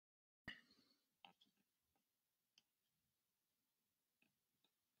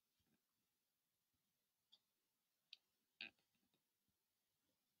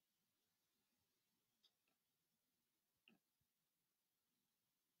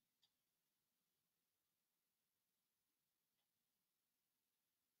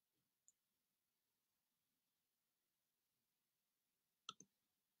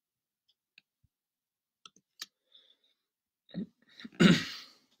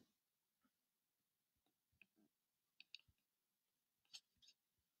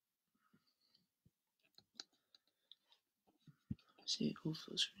See, go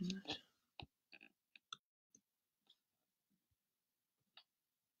full screen.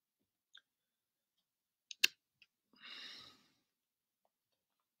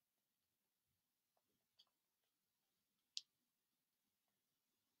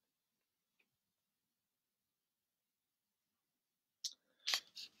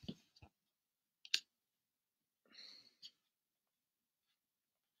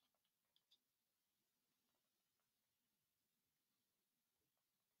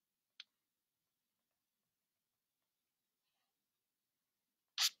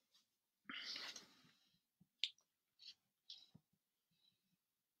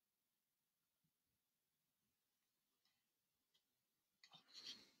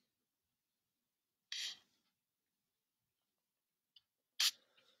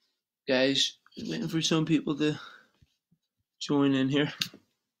 Guys, waiting for some people to join in here.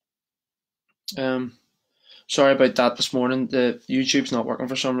 Sorry about that this morning. The YouTube's not working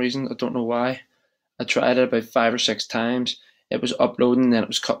for some reason. I don't know why. I tried it about 5 or 6 times. It was uploading, then it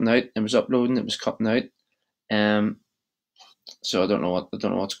was cutting out. It was uploading, it was cutting out. So I don't know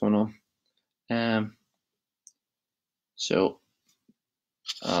what's going on. Now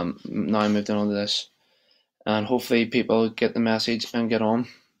I moved on to this, and hopefully people get the message and get on.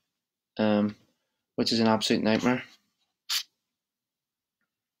 Which is an absolute nightmare.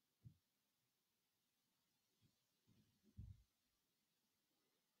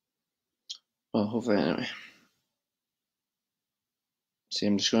 Well, hopefully anyway. See,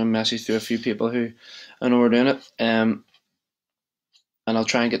 I'm just going to message through a few people who I know are doing it. And I'll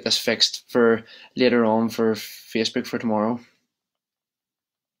try and get this fixed for later on for Facebook for tomorrow.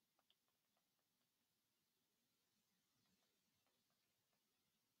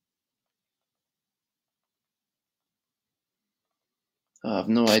 I have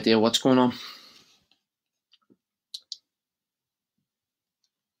no idea what's going on.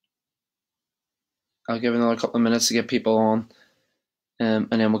 I'll give another couple of minutes to get people on, and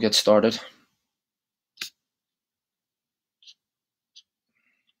then we'll get started.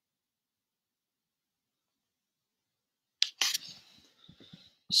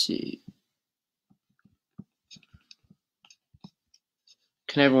 Let's see.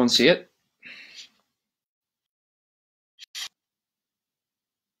 Can everyone see it?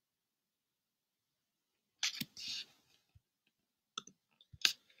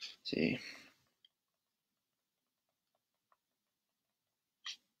 See.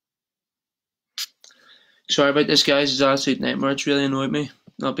 Sorry about this, guys. It's an absolute nightmare. It's really annoyed me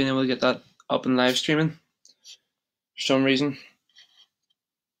not being able to get that up and live streaming for some reason.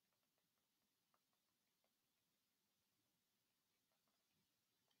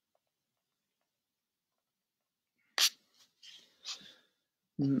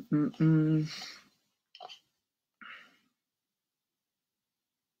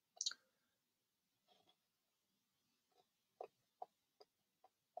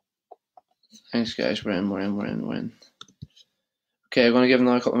 Thanks, guys. We're in. Okay, I'm going to give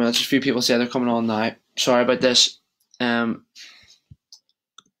another couple of minutes. A few people say they're coming on now. Sorry about this. It's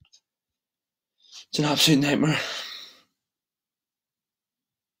an absolute nightmare.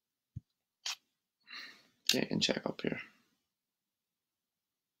 Okay, I can check up here.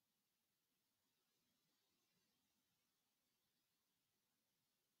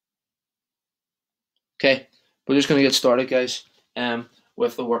 Okay, we're just going to get started, guys,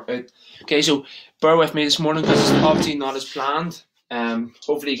 with the workout. Okay, so bear with me this morning because it's obviously not as planned.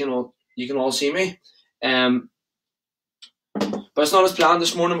 Hopefully you can all see me. But it's not as planned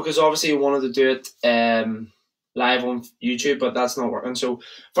this morning because obviously I wanted to do it live on YouTube, but that's not working. So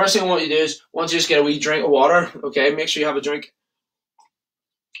first thing I want you to do is once you just get a wee drink of water, okay, make sure you have a drink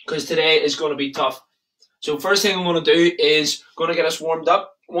because today is going to be tough. So first thing I'm going to do is going to get us warmed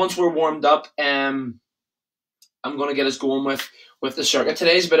up. Once we're warmed up, I'm going to get us going with the circuit.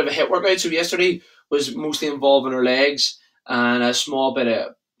 Today's a bit of a HIIT workout. So yesterday was mostly involving our legs and a small bit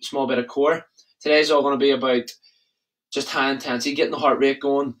of core. Today's all going to be about just high intensity, getting the heart rate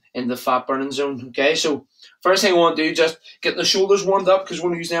going in the fat burning zone. Okay, so first thing I want to do, just get the shoulders warmed up because we're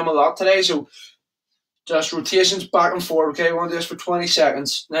going to use them a lot today. So just rotations back and forward. Okay, I want to do this for 20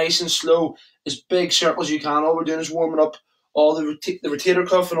 seconds, nice and slow, as big circles as you can. All we're doing is warming up all the rotator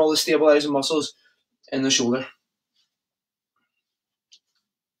cuff and all the stabilizing muscles in the shoulder.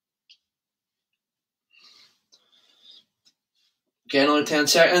 Okay, another 10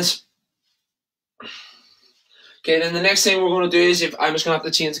 seconds. Okay, then the next thing we're going to do is I'm just going to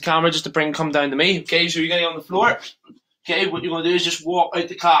have to change the camera just to come down to me. Okay, so you're going to be on the floor. Okay, what you're going to do is just walk out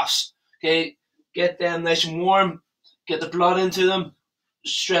the calves. Okay, get them nice and warm, get the blood into them,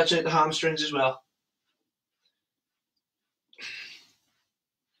 stretch out the hamstrings as well.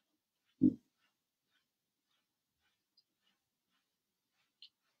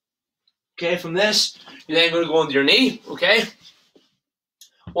 Okay, from this, you're then going to go into your knee, okay?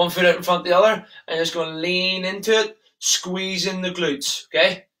 One foot out in front of the other, and just going to lean into it, squeezing the glutes,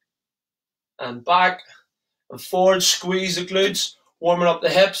 okay? And back and forward, squeeze the glutes, warming up the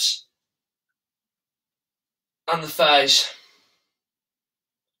hips and the thighs.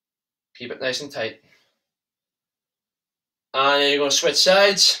 Keep it nice and tight. And then you're going to switch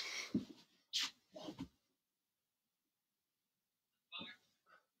sides.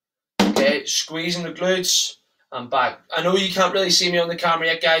 Okay, squeezing the glutes and back. I know you can't really see me on the camera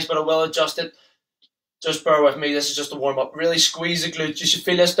yet, guys, but I will adjust it. Just bear with me. This is just a warm up. Really squeeze the glutes. You should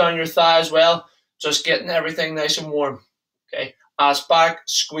feel this down your thigh as well. Just getting everything nice and warm. Okay, ass back,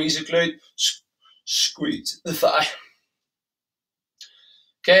 squeeze the glute, squeeze the thigh.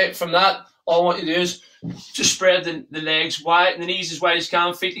 Okay, from that, all I want you to do is just spread the legs wide and the knees as wide as you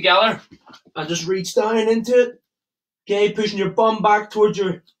can, feet together, and just reach down into it. Okay, pushing your bum back towards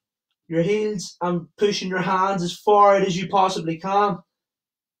your heels and pushing your hands as far out as you possibly can.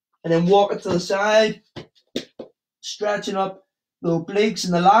 And then walk it to the side, stretching up the obliques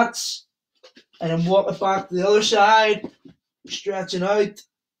and the lats. And then walk it back to the other side, stretching out.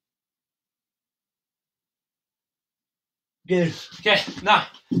 Good. Okay, now,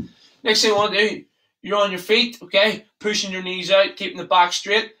 next thing I want to do, you're on your feet, okay? Pushing your knees out, keeping the back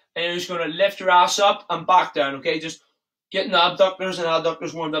straight. And you're just going to lift your ass up and back down, okay? Just getting the abductors and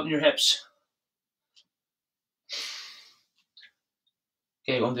adductors warmed up in your hips.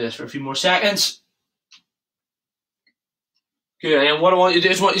 Okay, we'll do this for a few more seconds. Good, and what I want you to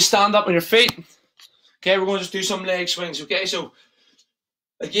do is I want you to stand up on your feet. Okay, we're going to just do some leg swings, okay? So,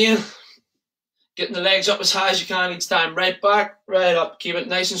 again, getting the legs up as high as you can each time. Right back, right up. Keep it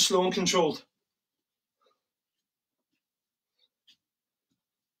nice and slow and controlled.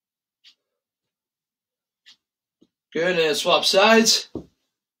 Good, and then swap sides.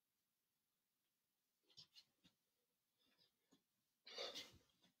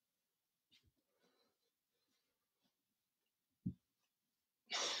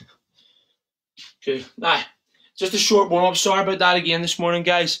 Okay, now, just a short warm-up. Sorry about that again this morning,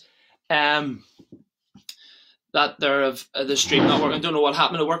 guys. That there of the stream not working. I don't know what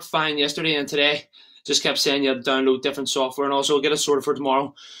happened. It worked fine yesterday and today. Just kept saying you had to download different software, and also get it sorted for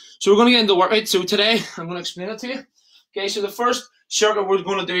tomorrow. So we're going to get into the workout. So today, I'm going to explain it to you. Okay, so the first circuit we're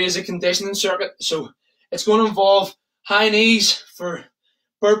going to do is a conditioning circuit. So it's going to involve high knees for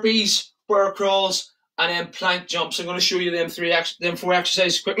burpees, bear crawls, and then plank jumps. I'm going to show you them four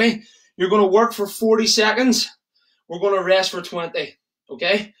exercises quickly. You're going to work for 40 seconds. We're going to rest for 20.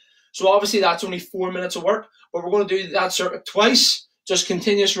 Okay? So obviously that's only 4 minutes of work, but we're going to do that circuit twice, just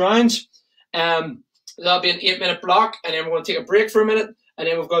continuous rounds. That'll be an 8-minute block, and then we're going to take a break for a minute, and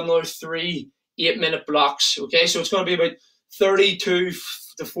then we've got another 3 8-minute blocks. Okay? So it's going to be about 32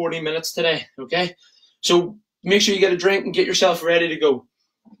 to 40 minutes today. Okay? So make sure you get a drink and get yourself ready to go.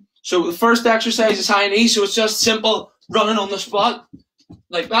 So the first exercise is high knees, so it's just simple running on the spot.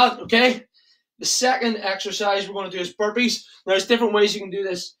 Like that, okay? The second exercise we're going to do is burpees. Now, there's different ways you can do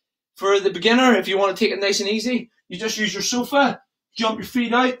this. For the beginner, if you want to take it nice and easy, you just use your sofa, jump your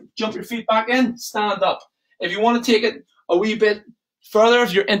feet out, jump your feet back in, stand up. If you want to take it a wee bit further,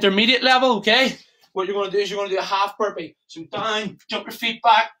 if you're intermediate level, okay, what you're going to do is you're going to do a half burpee. So down, jump your feet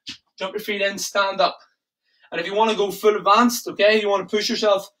back, jump your feet in, stand up. And if you want to go full advanced, okay, you want to push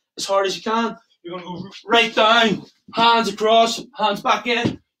yourself as hard as you can, you're going to go right down, hands across, hands back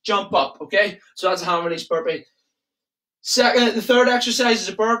in, jump up, okay? So that's a hand release burpee. The third exercise is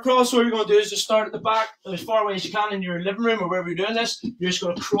a bear crawl. So what you're going to do is just start at the back as far away as you can in your living room or wherever you're doing this. You're just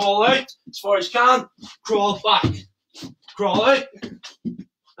going to crawl out as far as you can, crawl back, crawl out,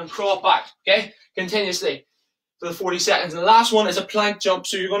 and crawl back, okay? Continuously for the 40 seconds. And the last one is a plank jump.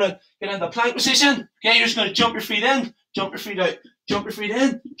 So you're going to get into the plank position, okay? You're just going to jump your feet in, jump your feet out, jump your feet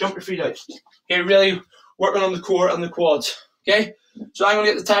in, jump your feet out. Okay, really working on the core and the quads, okay? So I'm going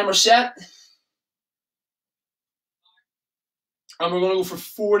to get the timer set. And we're going to go for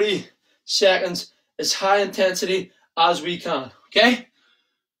 40 seconds as high intensity as we can, okay?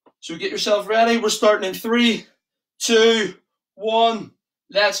 So get yourself ready. We're starting in 3, 2, 1.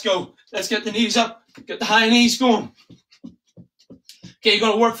 Let's go. Let's get the knees up. Get the high knees going. Okay, you're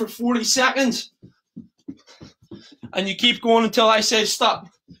going to work for 40 seconds. And you keep going until I say stop.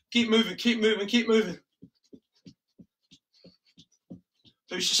 Keep moving, keep moving, keep moving.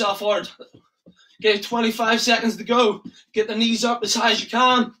 Push yourself hard. Okay, 25 seconds to go. Get the knees up as high as you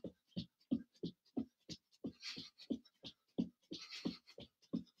can.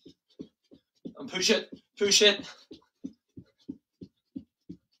 And push it, push it.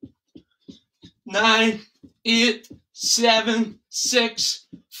 9, 8, 7, 6,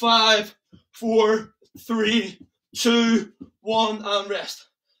 5, 4, 3, 2, 1, and rest.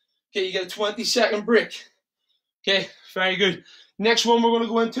 Okay, you get a 20-second break. Okay, very good. Next one we're going to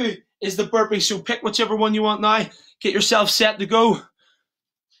go into is the burpee. So pick whichever one you want now. Get yourself set to go.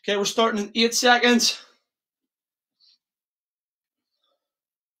 Okay, we're starting in 8 seconds.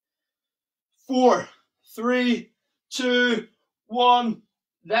 4, 3, 2, 1.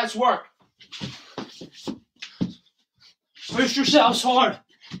 Let's work. Push yourselves hard.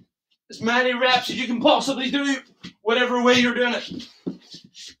 As many reps as you can possibly do, whatever way you're doing it.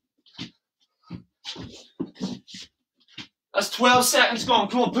 That's 12 seconds gone.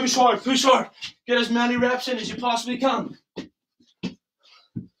 Come on, push hard, push hard. Get as many reps in as you possibly can.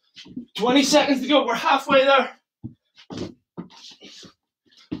 20 seconds to go. We're halfway there.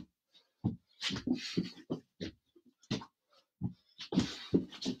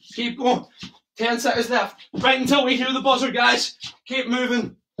 Keep going. 10 seconds left. Right until we hear the buzzer, guys. Keep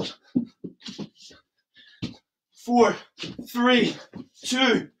moving. 4, 3,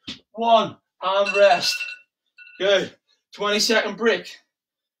 2, 1, and rest. Good. 20-second break.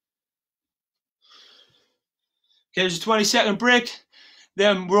 Okay, there's a 20-second break.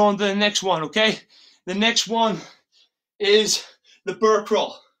 Then we're on to the next one, okay? The next one is the bear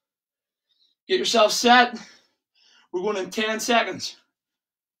crawl. Get yourself set. We're going in 10 seconds.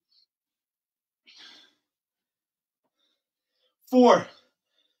 4,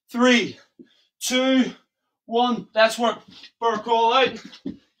 3, 2, 1. Let's work. Bear crawl out.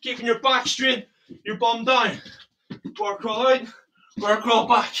 Keeping your back straight, your bum down. Bear crawl out. Bear crawl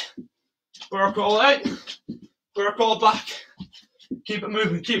back. Bear crawl out. Bear crawl back. Keep it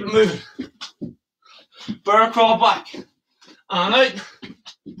moving. Keep it moving. Bear crawl back. And out.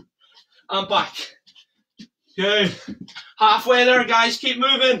 And back. Good. Halfway there, guys. Keep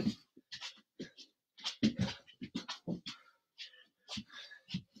moving.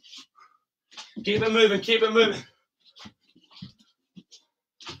 Keep it moving, keep it moving.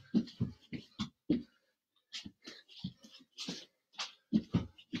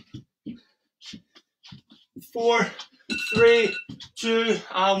 Four, 3, 2,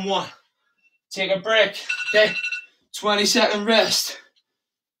 and 1. Take a break, okay? 20-second rest.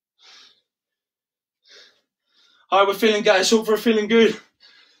 How are we feeling, guys? Hope we're feeling good.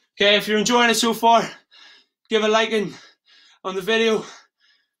 Okay, if you're enjoying it so far, give a like on the video.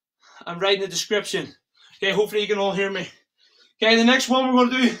 And write in the description. Okay, hopefully you can all hear me. Okay, the next one we're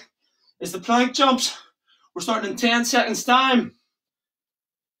going to do is the plank jumps. We're starting in 10 seconds time.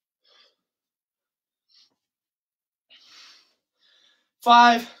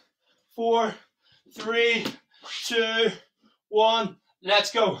 5, 4, 3, 2, 1.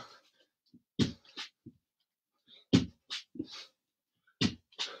 Let's go.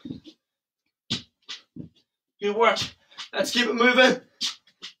 Good work. Let's keep it moving.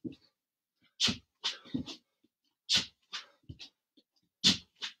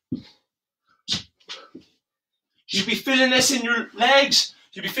 You'll be feeling this in your legs,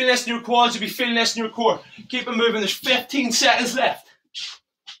 you'll be feeling this in your quads, you'll be feeling this in your core. Keep it moving, there's 15 seconds left.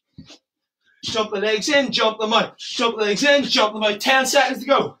 Jump the legs in, jump them out. Jump the legs in, jump them out. 10 seconds to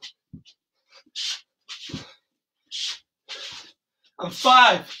go. And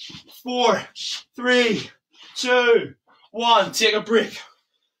 5, 4, 3, 2, 1. Take a break.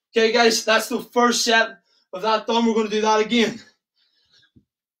 Okay, guys, that's the first set of that done. We're going to do that again.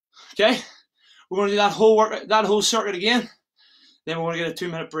 Okay? We're going to do that whole circuit again. Then we're going to get a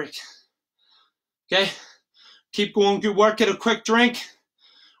 2-minute break. Okay? Keep going. Good work. Get a quick drink.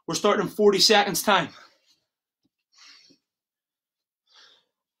 We're starting in 40 seconds time.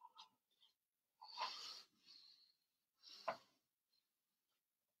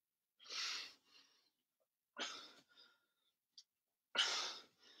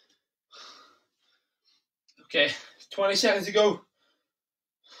 Okay, 20 seconds to go.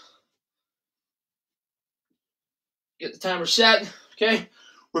 Get the timer set. Okay,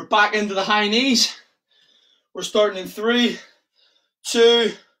 we're back into the high knees. We're starting in 3,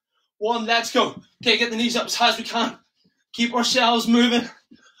 2, 1. Let's go. Okay, get the knees up as high as we can. Keep ourselves moving.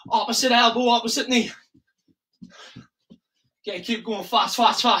 Opposite elbow, opposite knee. Okay, keep going fast,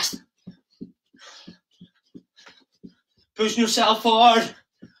 fast, fast. Pushing yourself hard.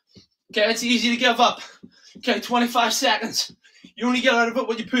 Okay, it's easy to give up. Okay, 25 seconds. You only get out of it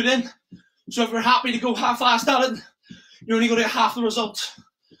what you put in. So if you're happy to go half-assed at it, you're only going to get half the results.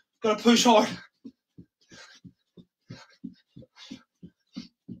 Gotta push hard.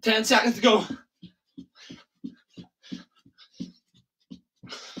 10 seconds to go.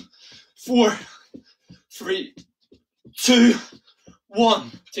 4, 3, 2,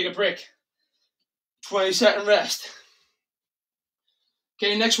 1. Take a break. 20-second rest.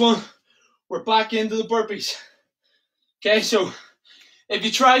 Okay, next one. We're back into the burpees. Okay, so if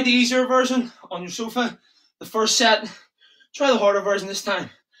you tried the easier version on your sofa, the first set, try the harder version this time.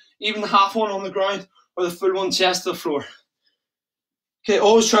 Even the half one on the ground or the full one chest to the floor. Okay,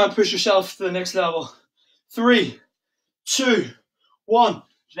 always try and push yourself to the next level. 3, 2, 1.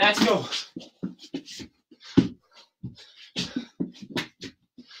 Let's go.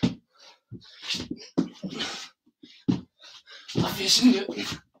 I'm facing you.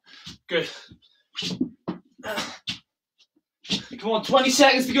 Good. Come on, 20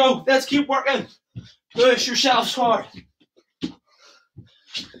 seconds to go. Let's keep working. Push yourselves hard.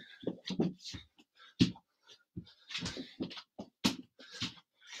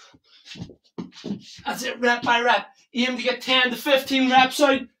 That's it, rep by rep. Aim to get 10 to 15 reps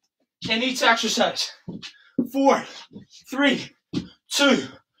out in each exercise. 4, 3, 2,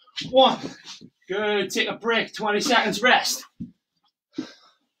 1. Good, take a break, 20 seconds rest.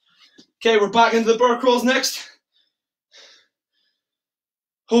 Okay, we're back into the bar crawls next.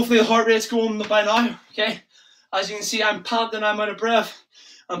 Hopefully the heart rate's going by now, okay? As you can see, I'm panting, I'm out of breath.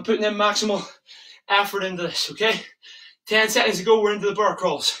 I'm putting in maximal effort into this, okay? 10 seconds to go, we're into the bar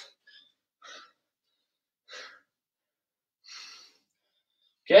crawls.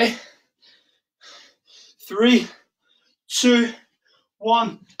 Okay? 3, 2,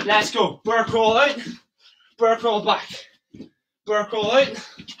 1, let's go. Bar crawl out, bar crawl back. Bar crawl out,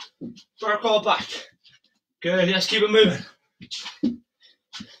 bar crawl back. Good, let's keep it moving.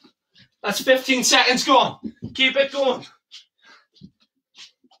 That's 15 seconds gone. Keep it going.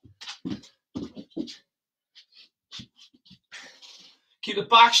 Keep the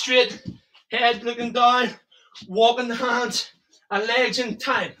back straight, head looking down, walking the hands and legs in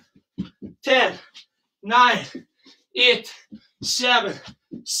time. 10, 9, 8, 7,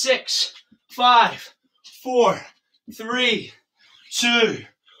 6, 5, 4, 3, 2,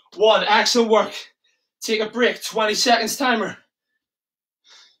 1. Excellent work. Take a break. 20 seconds timer.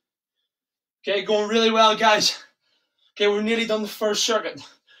 Okay, going really well, guys. Okay, we're nearly done the first circuit.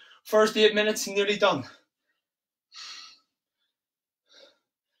 First 8 minutes, nearly done.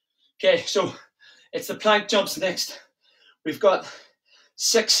 Okay, so it's the plank jumps next. We've got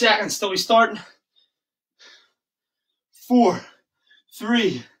 6 seconds till we start. 4,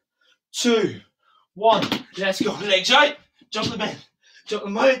 3, 2, 1. Let's go. Legs out. Jump them in. Jump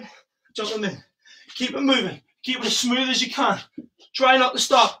them out. Jump them in. Keep it moving. Keep it as smooth as you can. Try not to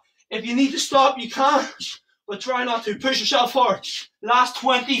stop. If you need to stop, you can, but try not to. Push yourself hard. Last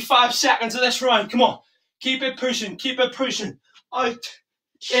 25 seconds of this round. Come on. Keep it pushing. Keep it pushing. Out.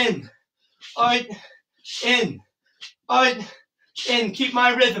 In. Out. In. Out. In. Keep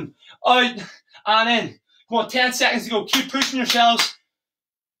my rhythm. Out and in. Come on. 10 seconds to go. Keep pushing yourselves.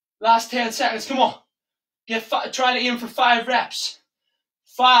 Last 10 seconds. Come on. Try to aim for 5 reps.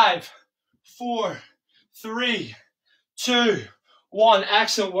 5, 4, 3, 2, 1.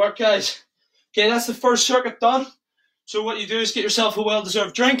 Excellent work, guys. Okay, that's the first circuit done. So what you do is get yourself a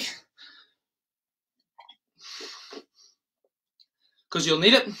well-deserved drink, because you'll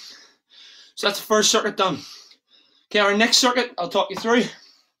need it. So that's the first circuit done. Okay, our next circuit, I'll talk you through.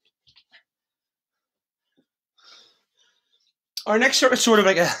 Our next circuit's sort of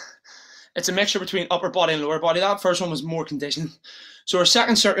like it's a mixture between upper body and lower body. That first one was more conditioning. So our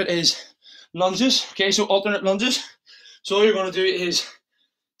second circuit is lunges. Okay, so alternate lunges. So all you're going to do is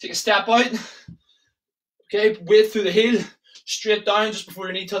take a step out, okay, weight through the heel, straight down just before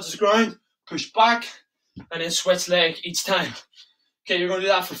your knee touches the ground, push back, and then switch leg each time. Okay, you're going to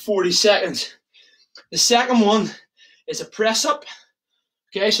do that for 40 seconds. The second one is a press up.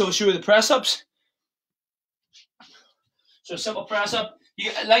 Okay, so I'll show you the press ups. So a simple press up.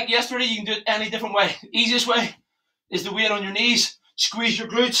 Like yesterday, you can do it any different way. The easiest way is the weight on your knees, squeeze your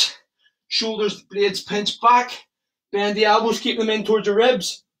glutes, shoulders, blades pinch back. Bend the elbows, keep them in towards your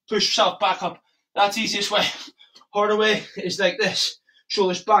ribs. Push yourself back up. That's the easiest way. Harder way is like this.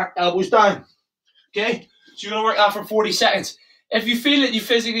 Shoulders back, elbows down. Okay? So you're going to work that for 40 seconds. If you feel that you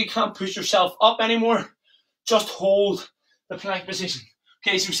physically can't push yourself up anymore, just hold the plank position.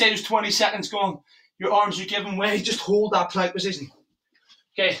 Okay, so say there's 20 seconds gone. Your arms are giving way. Just hold that plank position.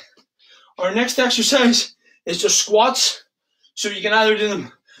 Okay. Our next exercise is just squats. So you can either do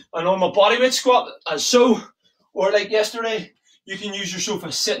them a normal bodyweight squat, as so, or like yesterday, you can use your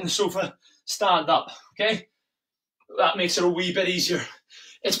sofa, sit in the sofa, stand up, okay? That makes it a wee bit easier.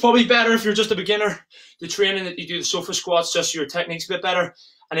 It's probably better if you're just a beginner to training that you do the sofa squats just so your technique's a bit better.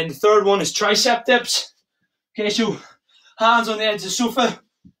 And then the third one is tricep dips. Okay, so hands on the edge of the sofa,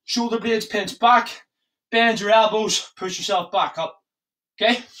 shoulder blades pinch back, bend your elbows, push yourself back up.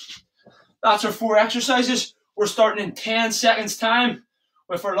 Okay, that's our 4 exercises. We're starting in 10 seconds time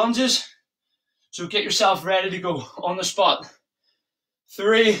with our lunges. So get yourself ready to go on the spot.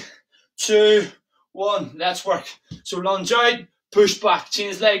 3, 2, 1, let's work. So lunge out, push back,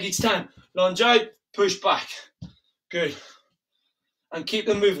 change leg each time. Lunge out, push back. Good. And keep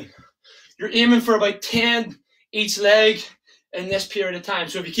them moving. You're aiming for about 10 each leg in this period of time.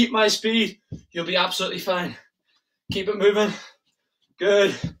 So if you keep my speed, you'll be absolutely fine. Keep it moving.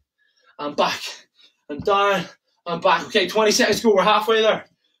 Good. And back. And down. And back. Okay, 20 seconds to go. We're halfway there.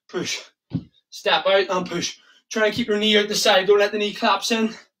 Push. Step out and push. Try and keep your knee out the side. Don't let the knee collapse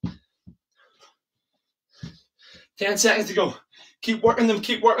in. 10 seconds to go. Keep working them.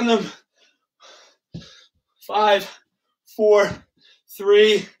 Keep working them. 5, 4,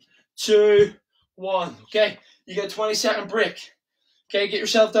 3, 2, 1. Okay, you get a 20-second break. Okay, get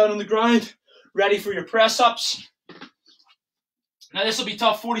yourself down on the ground. Ready for your press-ups. Now this will be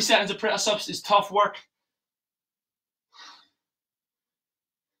tough. 40 seconds of press-ups is tough work.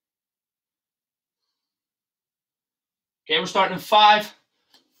 Okay, we're starting in 5,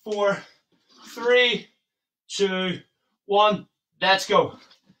 4, 3, 2, 1. Let's go.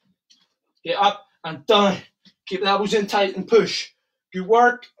 Get up and down. Keep the elbows in tight and push. Good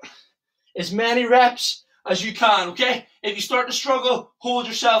work. As many reps as you can, okay? If you start to struggle, hold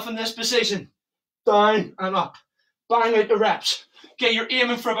yourself in this position. Down and up. Bang out the reps. Okay, you're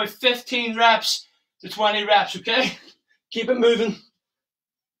aiming for about 15 reps to 20 reps, okay? Keep it moving.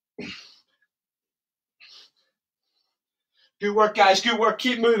 Good work, guys. Good work.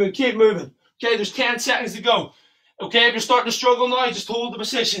 Keep moving. Keep moving. Okay, there's 10 seconds to go. Okay, if you're starting to struggle now, just hold the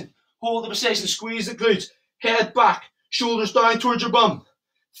position. Hold the position. Squeeze the glutes. Head back. Shoulders down towards your bum.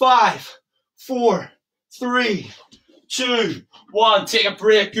 5, 4, 3, 2, 1. Take a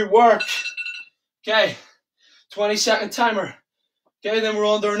break. Good work. Okay, 20-second timer. Okay, then we're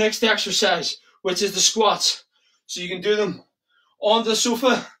on to our next exercise, which is the squats. So you can do them on the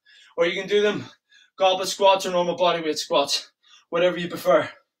sofa, or you can do them goblet squats or normal bodyweight squats, whatever you prefer.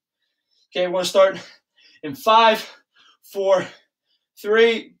 Okay, we're going to start in 5, 4,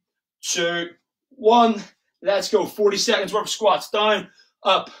 3, 2, 1. Let's go. 40 seconds worth of squats. Down,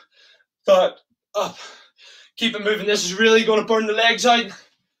 up, down, up. Keep it moving. This is really going to burn the legs out.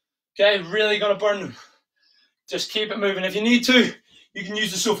 Okay, really going to burn them. Just keep it moving. If you need to, you can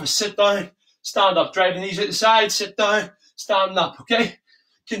use the sofa. Sit down, stand up. Drive the knees at the side. Sit down, stand up. Okay,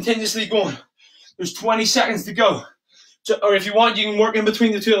 continuously going. There's 20 seconds to go. So, or if you want, you can work in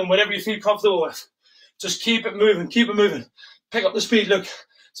between the two of them, whatever you feel comfortable with. Just keep it moving. Keep it moving. Pick up the speed. Look,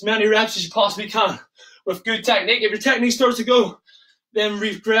 as many reps as you possibly can with good technique. If your technique starts to go, then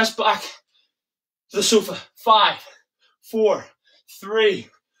regress back to the sofa. 5, 4, 3,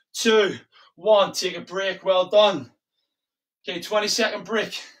 2, 1. Take a break. Well done. Okay, 20-second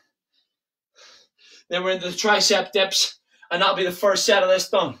break. Then we're into the tricep dips, and that'll be the first set of this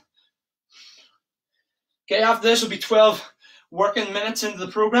done. Okay, after this will be 12 working minutes into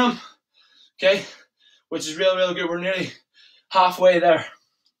the program. Okay, which is really, really good. We're nearly halfway there.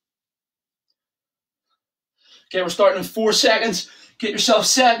 Okay, we're starting in 4 seconds. Get yourself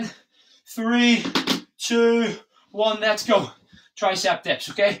set. 3, 2, 1. Let's go. Tricep dips.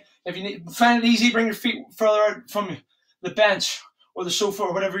 Okay, if you find it easy, bring your feet further out from the bench or the sofa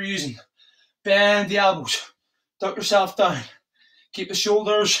or whatever you're using. Bend the elbows. Duck yourself down. Keep the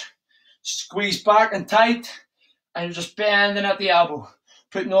shoulders squeezed back and tight, and you're just bending at the elbow,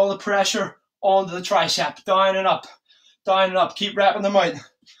 putting all the pressure onto the tricep. Down and up. Down and up. Keep wrapping them out.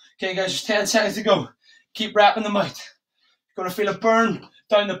 Okay, guys, just 10 seconds to go. Keep wrapping them out. You're going to feel a burn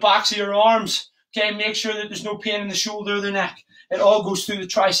down the backs of your arms. Okay, make sure that there's no pain in the shoulder or the neck. It all goes through the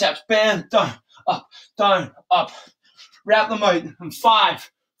triceps. Bend, down, up, down, up. Wrap them out in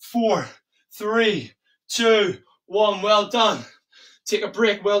 5, 4, 3, 2, 1. Well done. Take a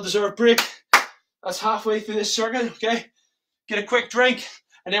break, well-deserved break. That's halfway through this circuit, okay? Get a quick drink,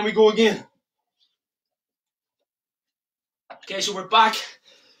 and then we go again. Okay, so we're back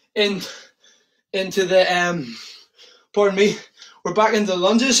into the, pardon me, we're back into the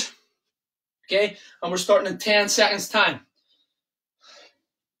lunges, okay? And we're starting in 10 seconds time.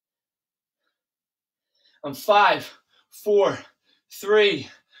 And 5, 4, 3,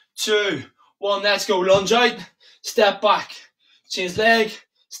 2, 1. Let's go. Lunge out, step back. Change leg,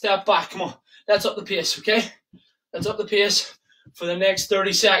 step back. Come on. Let's up the pace, okay? Let's up the pace for the next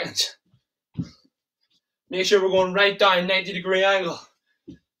 30 seconds. Make sure we're going right down, 90-degree angle.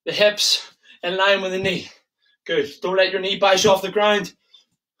 the hips in line with the knee. Good. Don't let your knee bash off the ground.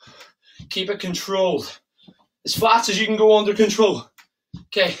 Keep it controlled. As fast as you can go under control.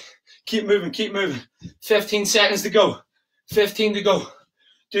 Okay. Keep moving, keep moving. 15 seconds to go. 15 to go.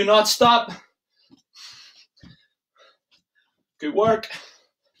 Do not stop. Good work.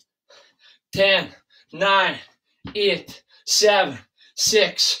 10, 9, 8, 7,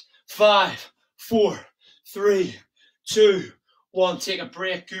 6, 5, 4, 3, 2, 1. Take a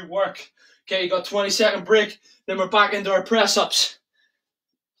break. Good work. Okay, you got 20-second break. Then we're back into our press-ups.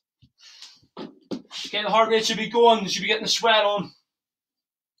 Okay, the heart rate should be going. You should be getting the sweat on.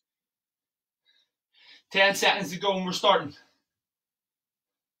 10 seconds to go and we're starting.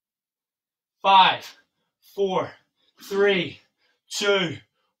 5, 4, 3, 2,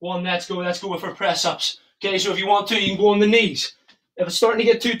 1. Let's go. Let's go with our press-ups. Okay, so if you want to, you can go on the knees. If it's starting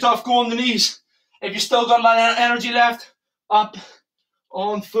to get too tough, go on the knees. If you still got a lot of energy left, up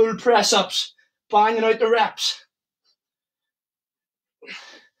on full press-ups. Banging out the reps.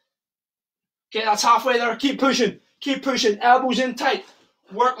 Okay, that's halfway there. Keep pushing. Keep pushing. Elbows in tight.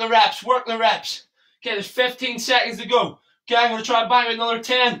 Work the reps. Work the reps. Okay, there's 15 seconds to go. Okay, I'm going to try and bang out another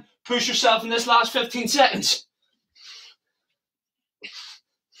 10. Push yourself in this last 15 seconds.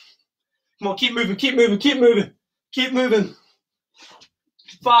 Come on, keep moving, keep moving, keep moving. Keep moving.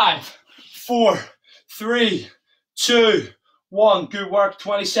 5, 4, 3, 2, 1. Good work.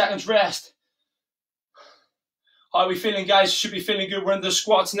 20 seconds rest. How are we feeling, guys? Should be feeling good. We're into the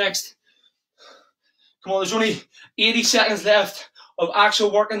squats next. Come on, there's only 80 seconds left of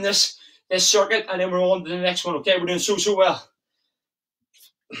actual work in this circuit, and then we're on to the next one. Okay, we're doing so well.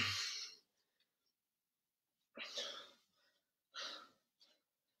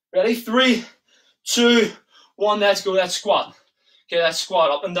 Ready? 3, 2, 1. Let's go. Let's squat. Okay, let's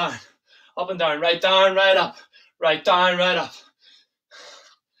squat up and down, right down, right up, right down, right up.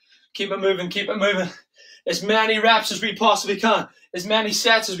 Keep it moving. Keep it moving. As many reps as we possibly can. As many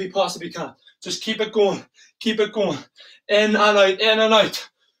sets as we possibly can. Just keep it going. Keep it going. In and out. In and out.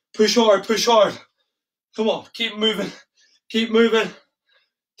 Push hard. Push hard. Come on. Keep moving. Keep moving.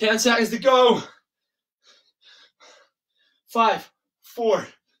 10 seconds to go. 5, 4,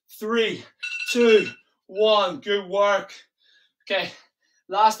 3, 2, 1. Good work. Okay.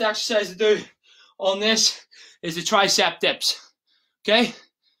 Last exercise to do on this is the tricep dips. Okay.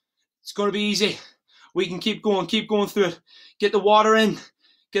 It's going to be easy. We can keep going through it. Get the water in.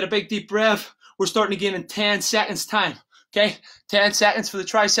 Get a big deep breath. We're starting again in 10 seconds time. Okay? 10 seconds for the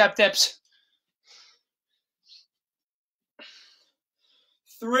tricep dips.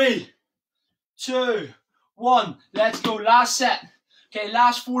 3, 2, 1. Let's go. Last set. Okay,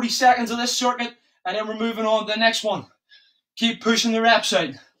 last 40 seconds of this circuit, and then we're moving on to the next one. Keep pushing the reps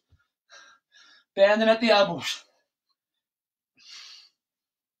out. Bending at the elbows.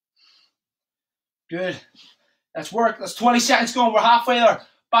 Good. Let's work. That's 20 seconds going. We're halfway there.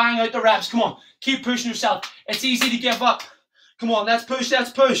 Bang out the reps. Come on. Keep pushing yourself. It's easy to give up. Come on. Let's push.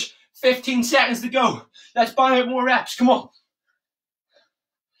 Let's push. 15 seconds to go. Let's bang out more reps. Come on.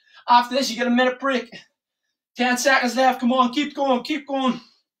 After this, you get a minute break. 10 seconds left. Come on. Keep going. Keep going.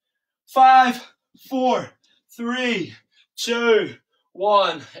 5, 4, 3, 2,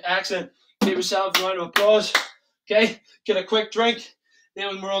 1. Excellent. Give yourself a round of applause. Okay. Get a quick drink.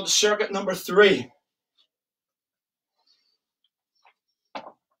 Then we're on to circuit number 3.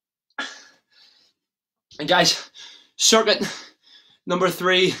 And guys, circuit number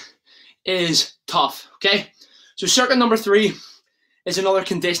 3 is tough, okay? So circuit number 3 is another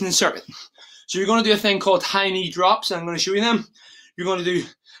conditioning circuit. So you're going to do a thing called high knee drops, and I'm going to show you them. You're going to do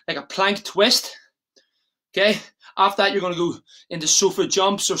like a plank twist, okay? After that, you're going to go into sofa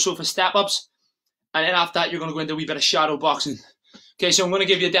jumps or sofa step-ups, and then after that, you're going to go into a wee bit of shadow boxing. Okay, so I'm going to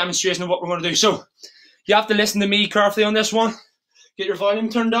give you a demonstration of what we're going to do. So you have to listen to me carefully on this one. Get your volume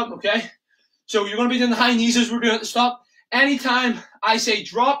turned up, okay? So you're going to be doing the high knees as we're doing at the stop. Anytime I say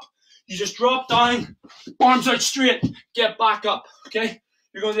drop, you just drop down, arms out straight, get back up, okay?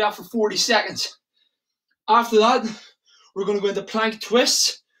 You're going to do that for 40 seconds. After that, we're going to go into plank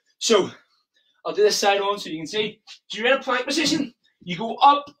twists. So I'll do this side on so you can see. So you're in a plank position. You go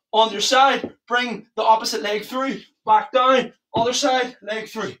up on your side, bring the opposite leg through, back down, other side, leg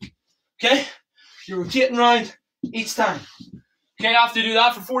through. Okay? You're rotating around each time. Okay, after you do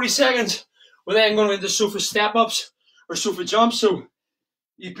that for 40 seconds, we're then going into sofa step-ups or sofa jumps. So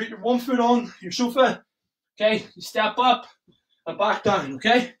you put your one foot on your sofa, okay? You step up and back down,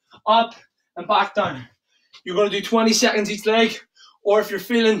 okay? Up and back down. You're going to do 20 seconds each leg, or if you're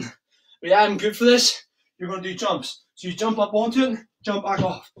feeling, yeah, I'm good for this, you're going to do jumps. So you jump up onto it, jump back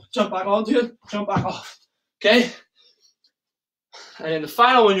off, jump back onto it, jump back off, okay? And then the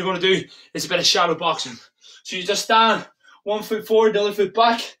final one you're going to do is a bit of shadow boxing. So you just stand 1 foot forward, the other foot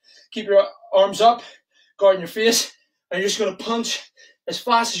back, keep your arms up, guarding your face, and you're just going to punch as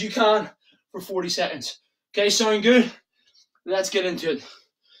fast as you can for 40 seconds. Okay, sound good? Let's get into it.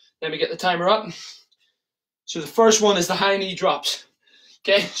 Let me get the timer up. So the first one is the high knee drops.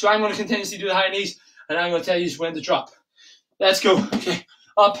 Okay, so I'm going to continuously do the high knees, and I'm going to tell you when to drop. Let's go. Okay,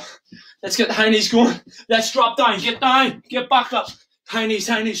 up. Let's get the high knees going. Let's drop down. Get down. Get back up. High knees,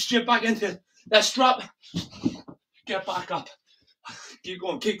 straight back into it. Let's drop. Get back up. Keep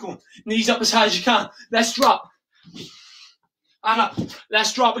going, keep going. Knees up as high as you can. Let's drop. And up.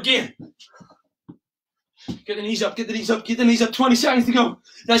 Let's drop again. Get the knees up, get the knees up, get the knees up. 20 seconds to go.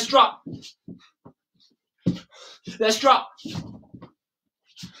 Let's drop. Let's drop.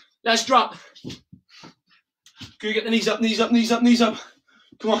 Let's drop. Good, get the knees up, knees up, knees up, knees up.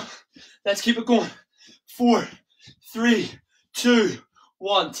 Come on. Let's keep it going. 4, 3, 2,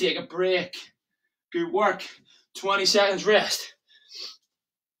 1. Take a break. Good work. 20 seconds rest.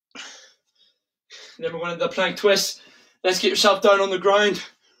 Then we're going to the plank twist. Let's get yourself down on the ground.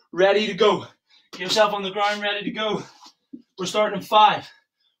 Ready to go. Get yourself on the ground, ready to go. We're starting in 5,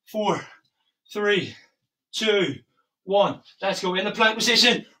 4, 3, 2, 1. Let's go in the plank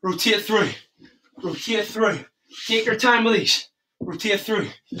position. Rotate through. Rotate through. Take your time with these. Rotate through.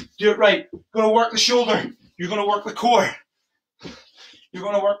 Do it right. You're going to work the shoulder. You're going to work the core. You're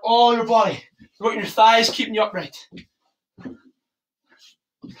going to work all your body. You're working your thighs, keeping you upright.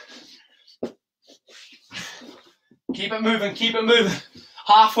 Keep it moving, keep it moving.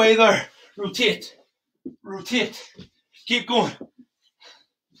 Halfway there. Rotate. Rotate. Keep going.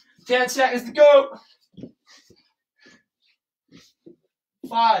 10 seconds to go.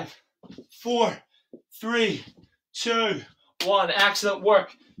 5, 4, 3, 2, 1. Excellent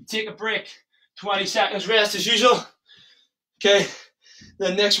work. Take a break. 20 seconds rest as usual. Okay.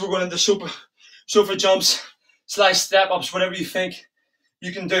 Then next we're going into sofa jumps, / step ups, whatever you think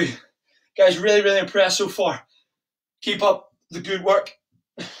you can do. Guys, really, really impressed so far. Keep up the good work.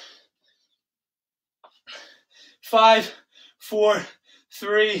 5, 4,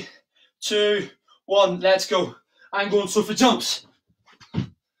 3, 2, 1. Let's go. I'm going sofa jumps.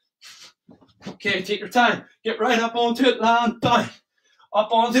 Okay, take your time. Get right up onto it, land, down.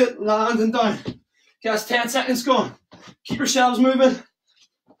 Up onto it, land, and down. Okay, that's 10 seconds gone. Keep yourselves moving.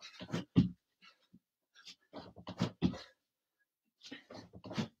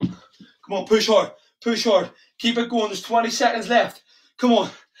 Come on, push hard, push hard. Keep it going, there's 20 seconds left. Come on,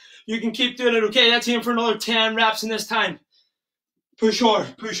 you can keep doing it, okay? Let's aim for another 10 reps in this time. Push hard,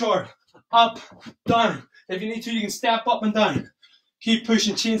 up, down. If you need to, you can step up and down. Keep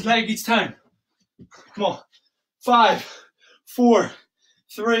pushing, change leg each time. Come on, 5, 4,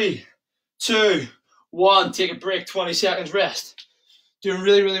 3, 2, 1. Take a break, 20 seconds rest. Doing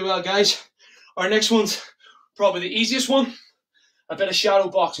really, really well, guys. Our next one's probably the easiest one, a bit of shadow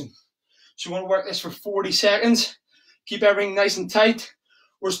boxing. So you want to work this for 40 seconds. Keep everything nice and tight.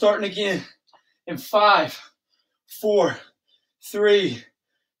 We're starting again in 5, 4, 3,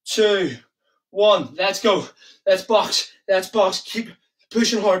 2, 1. Let's go. Let's box. Let's box. Keep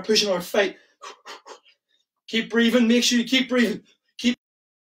pushing hard, fight. Keep breathing. Make sure you keep breathing. Keep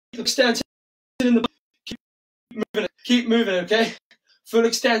extension in the keep moving it, okay? Full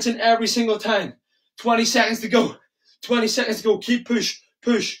extension every single time. 20 seconds to go. 20 seconds to go. Keep push.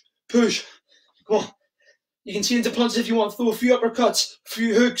 Come on. You can change the punches if you want. Throw a few uppercuts, a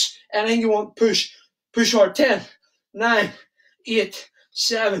few hooks, anything you want. Push hard. 10, 9, 8,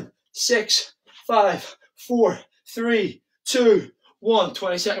 7, 6, 5, 4, 3, 2, 1.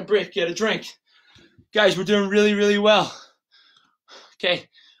 20-second break. Get a drink. Guys, we're doing really, really well. Okay,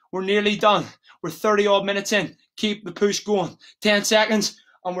 we're nearly done. We're 30 odd minutes in. Keep the push going. 10 seconds,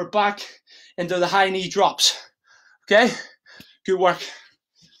 and we're back into the high knee drops. Okay, good work.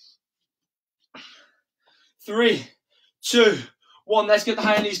 3, 2, 1. Let's get the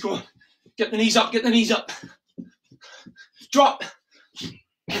high knees going. Get the knees up, Drop.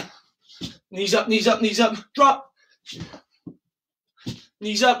 Knees up, drop.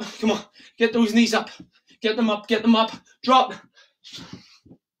 Knees up, come on. Get those knees up. Get them up, drop.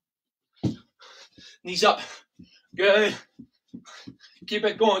 Knees up. Good. Keep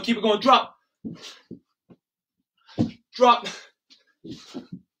it going, drop. Drop.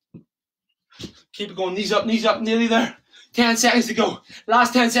 Keep it going, knees up, nearly there. 10 seconds to go.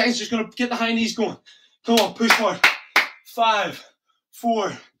 Last 10 seconds, just gonna get the high knees going. Come on, push hard. 5,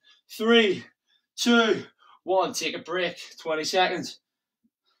 4, 3, 2, 1. Take a break, 20 seconds.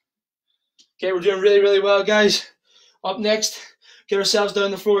 Okay, we're doing really, really well, guys. Up next, get ourselves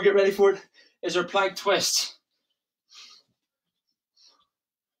down the floor, get ready for it, is our plank twists.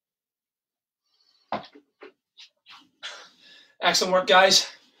 Excellent work, guys.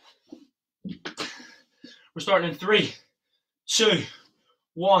 We're starting in 3, 2,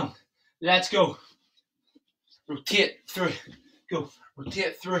 1. Let's go. Rotate through. Go.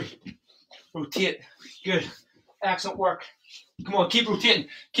 Rotate through. Rotate. Good. Excellent work. Come on, keep rotating.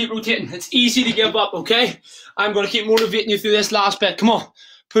 Keep rotating. It's easy to give up, okay? I'm going to keep motivating you through this last bit. Come on.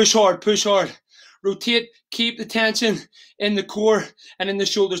 Push hard. Push hard. Rotate. Keep the tension in the core and in the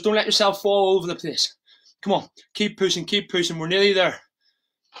shoulders. Don't let yourself fall all over the place. Come on. Keep pushing. Keep pushing. We're nearly there.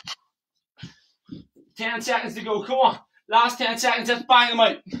 10 seconds to go. Come on. Last 10 seconds. Let's bang them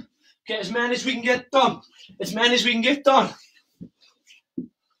out. Okay, as many as we can get done. As many as we can get done.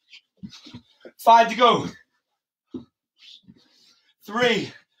 5 to go.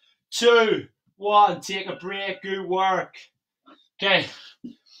 3, 2, 1. Take a break. Good work. Okay.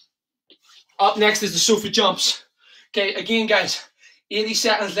 Up next is the sofa jumps. Okay, again, guys, 80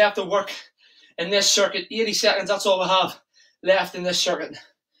 seconds left to work in this circuit. 80 seconds, that's all we have left in this circuit.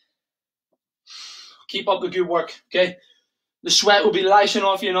 Keep up the good work, okay? The sweat will be lashing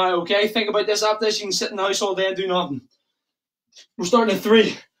off you now, okay? Think about this. After this, you can sit in the house all day and do nothing. We're starting in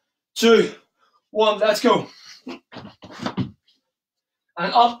 3, 2, 1. Let's go.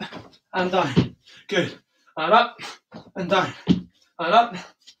 And up and down. Good. And up and down. And up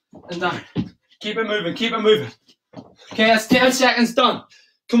and down. Keep it moving. Keep it moving. Okay, that's 10 seconds done.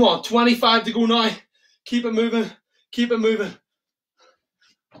 Come on, 25 to go now. Keep it moving. Keep it moving.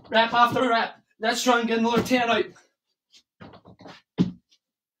 Rep after rep. Let's try and get another 10 out.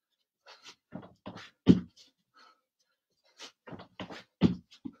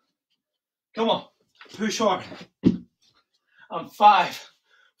 Come on. Push hard. And 5,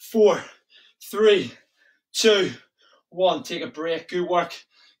 4, 3, 2, 1. Take a break. Good work.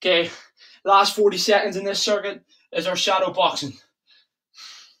 Okay. Last 40 seconds in this circuit is our shadow boxing.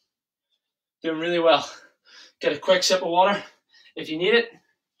 Doing really well. Get a quick sip of water if you need it.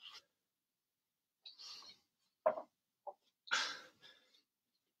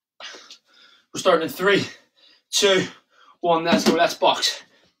 We're starting in 3, 2, 1. Let's go. Let's box.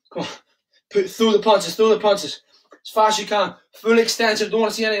 Come on. Throw the punches. Throw the punches. As fast as you can. Full extension. Don't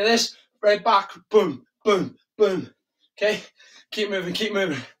want to see any of this. Right back. Boom. Boom. Boom. Okay. Keep moving. Keep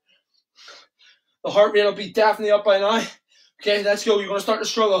moving. The heart rate will be definitely up by now. Okay. Let's go. You're going to start to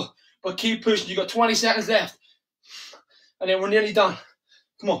struggle. But keep pushing. You've got 20 seconds left. And then we're nearly done.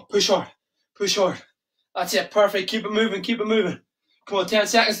 Come on. Push hard. Push hard. That's it. Perfect. Keep it moving. Keep it moving. Come on. 10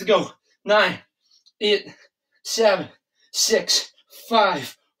 seconds to go. 9, 8, 7, 6,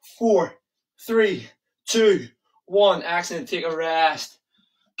 5, 4, 3, 2, 1. Excellent. Take a rest.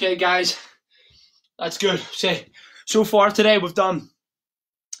 Okay, guys. That's good. So far today we've done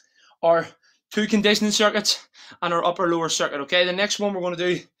our 2 conditioning circuits and our upper lower circuit. Okay, the next one we're going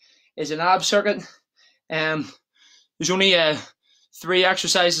to do is an ab circuit. There's only 3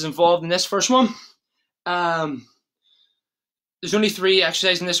 exercises involved in this first one. There's only 3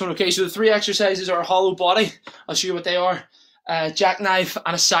 exercises in this one. Okay, so the 3 exercises are a hollow body. I'll show you what they are. Jackknife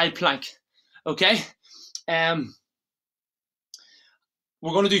and a side plank. Okay. We're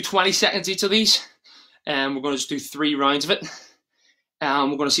going to do 20 seconds each of these. We're going to just do 3 rounds of it. We're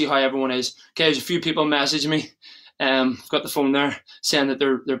going to see how everyone is. Okay, there's a few people messaging me. I've got the phone there saying that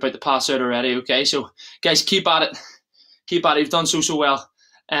they're about to pass out already. Okay, so guys, keep at it. Keep at it. You've done so well.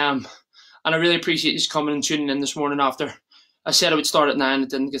 And I really appreciate you coming and tuning in this morning after. I said I would start at 9. It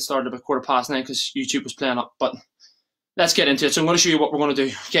didn't get started about 9:15 because YouTube was playing up. But let's get into it. So I'm going to show you what we're going to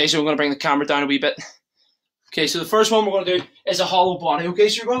do. Okay, so I'm going to bring the camera down a wee bit. Okay, so the first one we're going to do is a hollow body. Okay,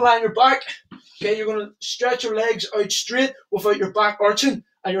 so you're going to lie on your back. Okay, you're going to stretch your legs out straight without your back arching.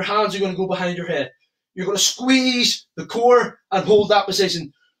 And your hands are going to go behind your head. You're going to squeeze the core and hold that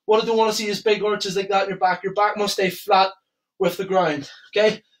position. What I don't want to see is big arches like that in your back. Your back must stay flat with the ground.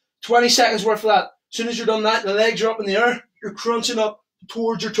 Okay, 20 seconds worth of that. As soon as you're done that, the legs are up in the air. You're crunching up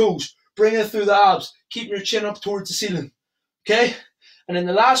towards your toes, bringing it through the abs, keeping your chin up towards the ceiling. Okay? And then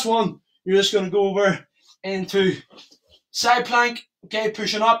the last one, you're just going to go over into side plank, okay,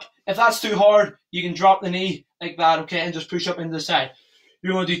 pushing up. If that's too hard, you can drop the knee like that, okay, and just push up into the side.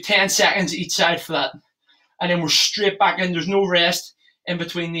 You're going to do 10 seconds each side for that. And then we're straight back in. There's no rest in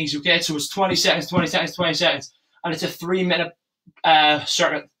between these, okay? So it's 20 seconds, 20 seconds, 20 seconds. And it's a 3-minute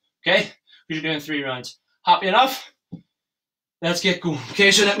circuit, okay? Because you're doing 3 rounds. Happy enough? Let's get going.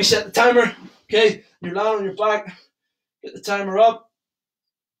 Okay, so let me set the timer. Okay, you're lying on your back. Get the timer up.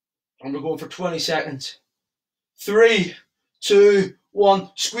 And we're going for 20 seconds. 3, 2, 1.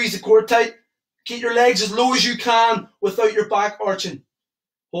 Squeeze the core tight. Keep your legs as low as you can without your back arching.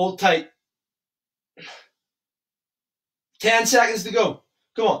 Hold tight. 10 seconds to go.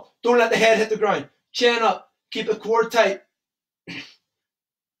 Come on. Don't let the head hit the ground. Chin up. Keep the core tight.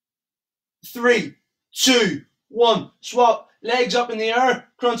 3, 2, 1. Swap. Legs up in the air.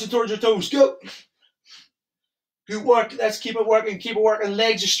 Crunching towards your toes. Go. Good work. Let's keep it working. Keep it working.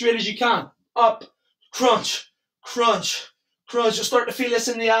 Legs as straight as you can. Up. Crunch. Crunch. Crunch. You'll start to feel this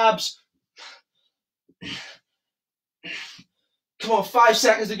in the abs. Come on. 5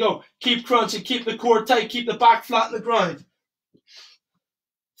 seconds to go. Keep crunching. Keep the core tight. Keep the back flat on the ground.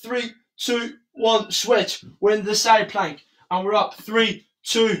 3, 2, 1. Switch. We're in the side plank. And we're up. 3,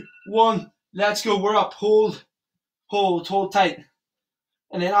 2, 1. Let's go. We're up. Hold. Hold. Hold tight.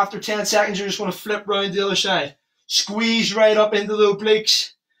 And then after 10 seconds, you're just going to flip round the other side. Squeeze right up into the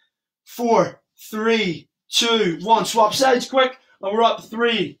obliques. 4, 3, 2, 1. Swap sides quick. And we're up.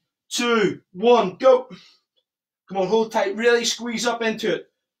 3, 2, 1. Go. Come on, hold tight. Really squeeze up into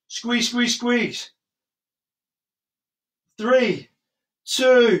it. Squeeze, squeeze, squeeze. 3,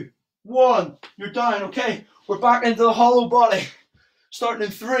 2, 1. You're down, okay? We're back into the hollow body. Starting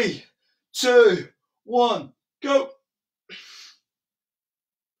in 3, 2, 1. Go.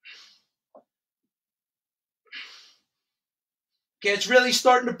 Okay, it's really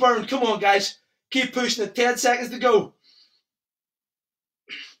starting to burn. Come on, guys. Keep pushing it. 10 seconds to go.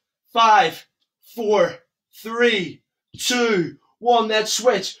 5, 4, 3, 2, 1. Let's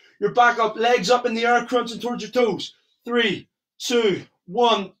switch. You're back up. Legs up in the air, crunching towards your toes. 3, 2,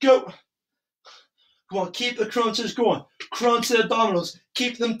 1. Go. Come on, keep the crunches going. Crunch the abdominals.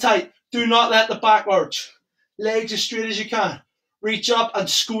 Keep them tight. Do not let the back arch. Legs as straight as you can. Reach up and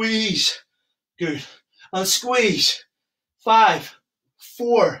squeeze. Good. And squeeze. 5,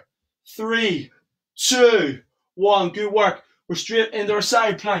 4, 3, 2, 1. Good work. We're straight into our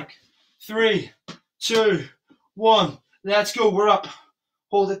side plank. 3, 2, 1. Let's go. We're up.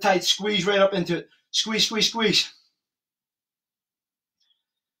 Hold it tight. Squeeze right up into it. Squeeze, squeeze, squeeze.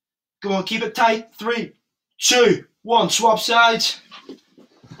 Come on, keep it tight. 3, 2, 1. Swap sides.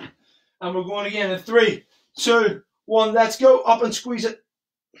 And we're going again in 3, 2, 1. Let's go. Up and squeeze it.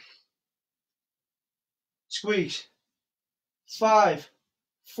 Squeeze. 5,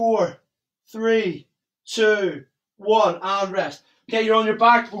 4, 3, 2, 1. And rest. Okay, you're on your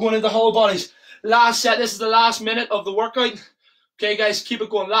back. We're going into whole bodies. Last set. This is the last minute of the workout. Okay, guys, keep it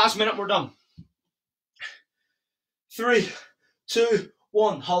going. Last minute, we're done. 3, 2,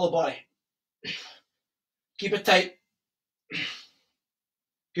 1. Hollow body. Keep it tight.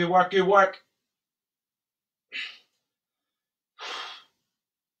 Good work, good work.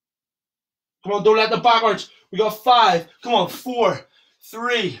 Come on, don't let the back arch. We got 5. Come on, 4,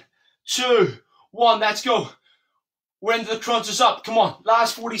 3, 2, 1. Let's go. We're into the crunches up. Come on,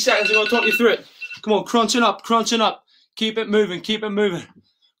 last 40 seconds. I'm going to talk you through it. Come on, crunching up, crunching up. Keep it moving, keep it moving.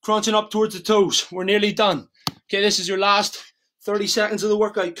 Crunching up towards the toes. We're nearly done. Okay, this is your last 30 seconds of the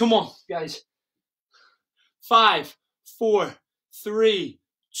workout. Come on, guys. 5, 4, 3,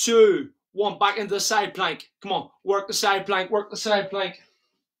 2, 1. Back into the side plank. Come on, work the side plank, work the side plank.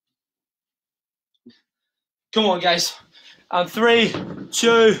 Come on, guys. And 3,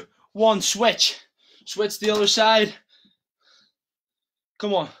 2, 1. Switch. Switch the other side.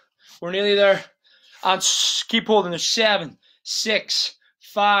 Come on. We're nearly there. And keep holding. There's 7, 6,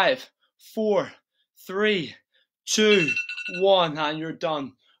 5, 4, 3, 2, 1. And you're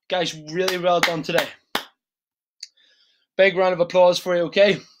done. Guys, really well done today. Big round of applause for you,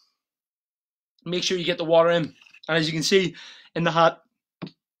 okay? Make sure you get the water in. And as you can see in the hat,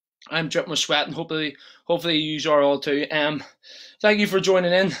 I'm dripping with sweat, and hopefully you are all too. Thank you for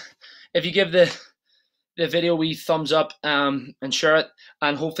joining in. If you give the video a wee thumbs up and share it,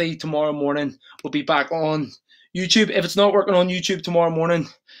 and hopefully tomorrow morning we'll be back on YouTube. If it's not working on YouTube tomorrow morning,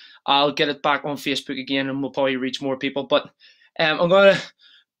 I'll get it back on Facebook again, and we'll probably reach more people. But I'm gonna,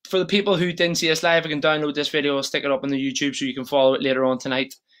 for the people who didn't see us live, I can download this video. I'll stick it up on the YouTube so you can follow it later on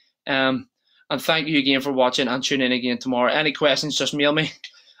tonight. And thank you again for watching, and tune in again tomorrow. Any questions, just mail me.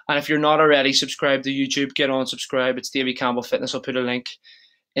 And if you're not already subscribed to YouTube, get on subscribe. It's Davy Campbell Fitness. I'll put a link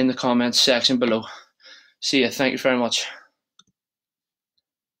in the comments section below. See ya. Thank you very much.